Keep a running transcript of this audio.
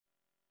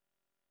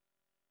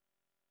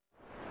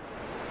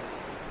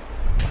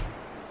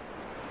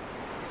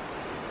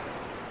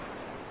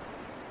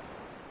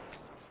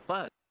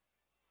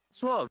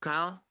swore,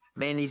 Kyle.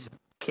 Man, these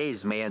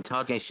kids, man,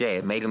 talking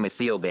shit, making me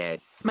feel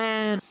bad.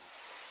 Man,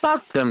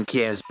 fuck them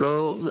kids,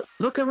 bro.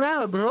 Look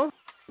around, bro.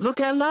 Look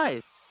at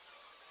life.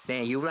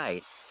 Man, you're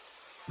right.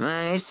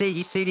 Man, you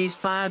see these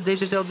 5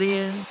 dishes over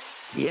there?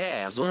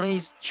 Yeah, all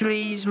these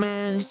trees,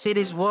 man. You see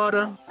this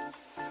water?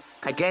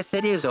 I guess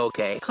it is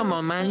okay. Come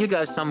on, man. You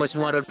got so much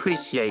more to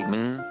appreciate,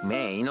 man.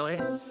 Man, you know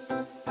that?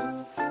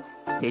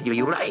 Yeah,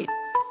 you're right.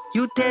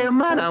 You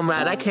damn right I'm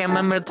right. I can't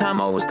remember the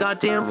time I was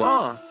goddamn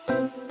wrong.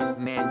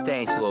 Man,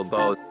 thanks, little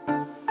boat.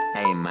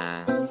 Hey,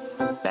 man.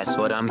 That's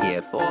what I'm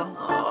here for.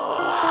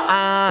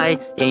 I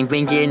ain't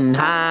been getting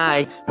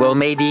high. Well,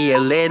 maybe a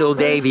little,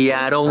 baby,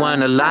 I don't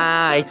wanna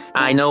lie.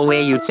 I know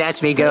when you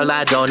text me, girl,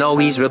 I don't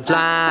always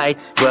reply.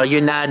 Well,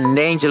 you're not an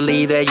angel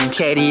either, you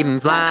can't even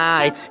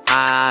fly.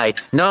 I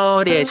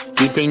know this,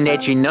 you think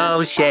that you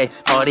know shit.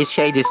 All this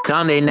shade is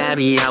coming at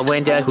me, I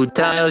wonder who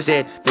does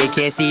it. They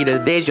can't see the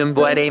vision,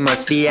 boy, they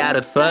must be out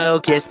of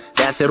focus.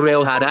 That's a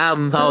real hot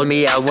album, hold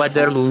me, I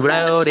wonder who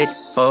wrote it.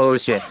 Oh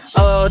shit,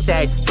 oh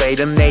tight, wait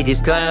them, they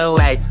just go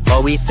away.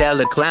 Oh, we sell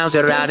the clowns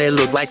around, it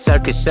look like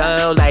circus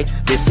show. Like,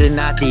 this is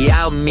not the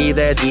album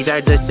either, these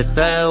are just the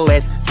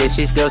photos. This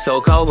is still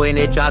so cold when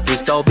it drops,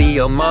 this don't be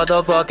your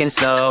motherfucking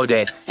snow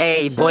day.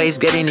 Hey, boys,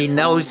 good and he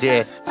knows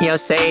it. He'll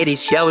say it, he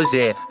shows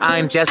it.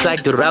 I'm just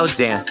like the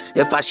Roseanne.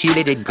 If I shoot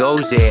it, it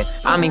goes it.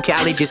 I'm in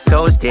Cali just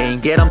coasting.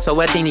 Get him so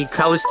wet, then he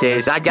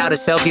coasted. I got a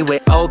selfie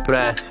with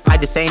Oprah. I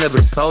just ain't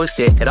ever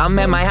posted. And I'm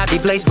at my happy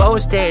place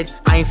posted.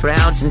 I ain't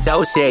frowned since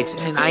 06.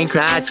 I ain't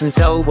cried since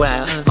 01.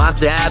 My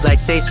dad like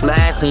 6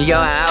 flats and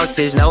your house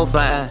is no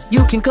fun.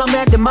 You can come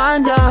back to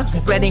mine though.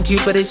 Red and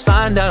Cupid is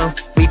fine though.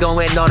 We gon'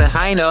 win on the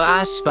high note.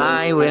 I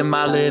spy with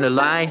my little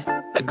lie.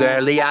 A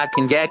girly I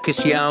can get cause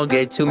she don't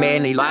get too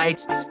many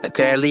likes. A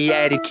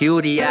curly-headed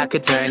cutie I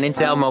could turn and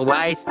tell my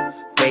wife.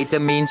 Wait, that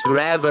means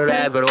forever,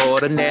 ever,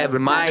 or never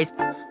might.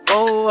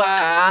 Oh,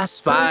 I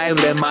spy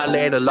with my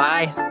little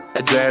lie.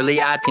 A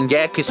girly I can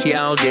get cause she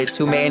don't get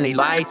too many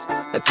likes.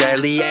 A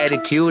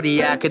curly-headed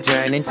cutie I could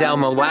turn and tell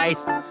my wife.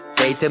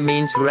 Wait, that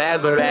means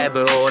forever,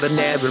 ever, or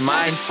never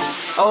mind.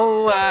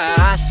 Oh,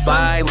 I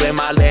spy with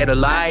my little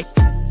lie.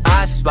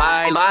 I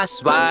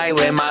spy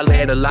with my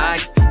little lie.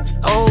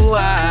 Oh,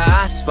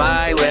 I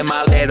spy with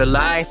my little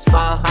lie.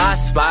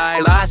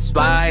 I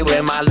spy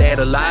with my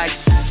little lie.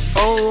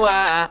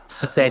 Oh,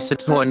 there's a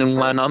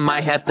 21, I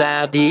might have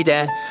to do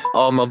that.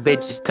 All my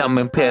bitches come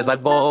in pairs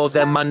like balls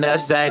at my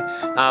nutsack.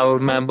 I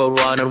remember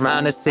running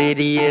around the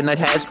city in a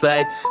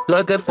hatchback,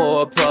 looking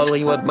for a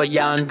pulley with my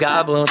young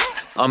goblins.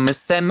 I'ma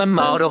send my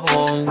motor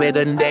home with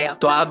a damn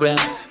throbbing.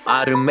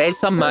 I done made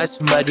so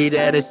much money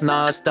that it's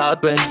not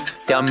stopping.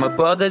 Got my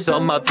brothers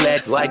on my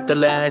plate like the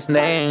last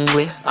name.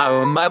 I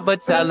remember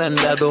telling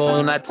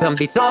everyone I can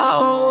be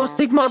told.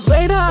 6 months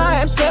later,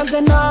 I am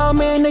something, I'm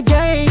in the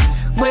game.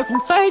 Went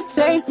from fake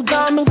taste to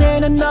diamonds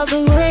in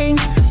another ring.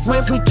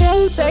 Went from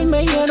games, they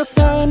may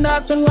interfere in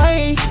nothing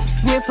late.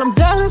 Went from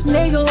Dallas,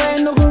 nigga,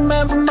 and don't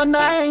remember my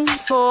name.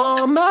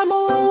 For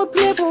remember with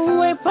people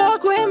who ain't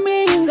fuck with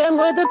me. Then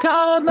with the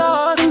call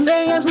of and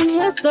they ask me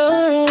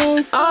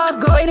history.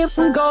 Upgraded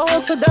from gold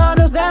for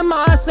dollars, that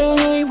my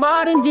thing.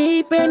 Riding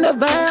deep in the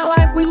van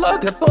like we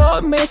looking for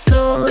a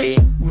mystery.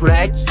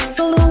 Wrecked,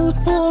 lose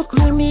for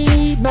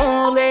creamy.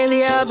 Now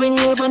lately I've been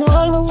living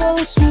all the wrong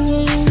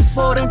scenes.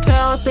 14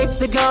 counts, 6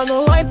 together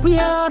like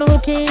piano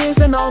keys.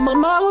 And all my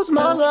models,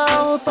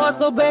 mother, fuck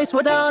the bass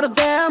without a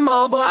damn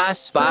mobile. I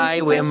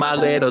spy with my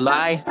little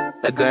lie.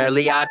 A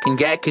girly I can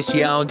get cause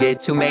she don't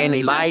get too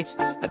many likes.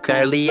 A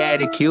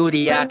curly-headed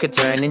cutie I could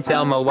turn and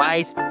tell my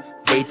wife.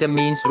 Wait, that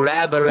means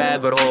forever,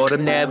 ever, or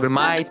never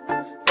might.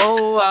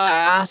 Oh,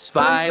 I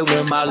spy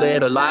with my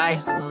little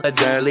lie. A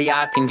girly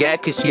I can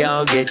get cause she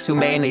don't get too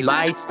many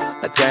likes.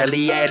 A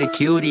curly-headed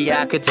cutie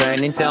I could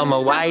turn and tell my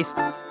wife.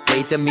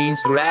 Wait, that means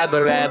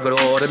forever, ever,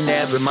 or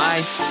never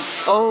mind.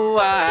 Oh,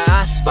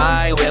 I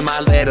spy with my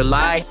little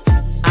lie.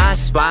 I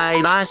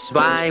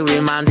spy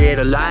with my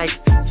little lie.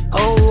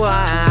 Oh,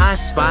 I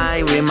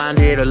spy with my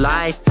little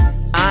lie.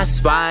 I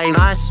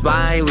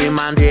spy with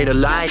my little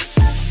lie.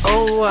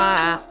 Oh,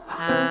 I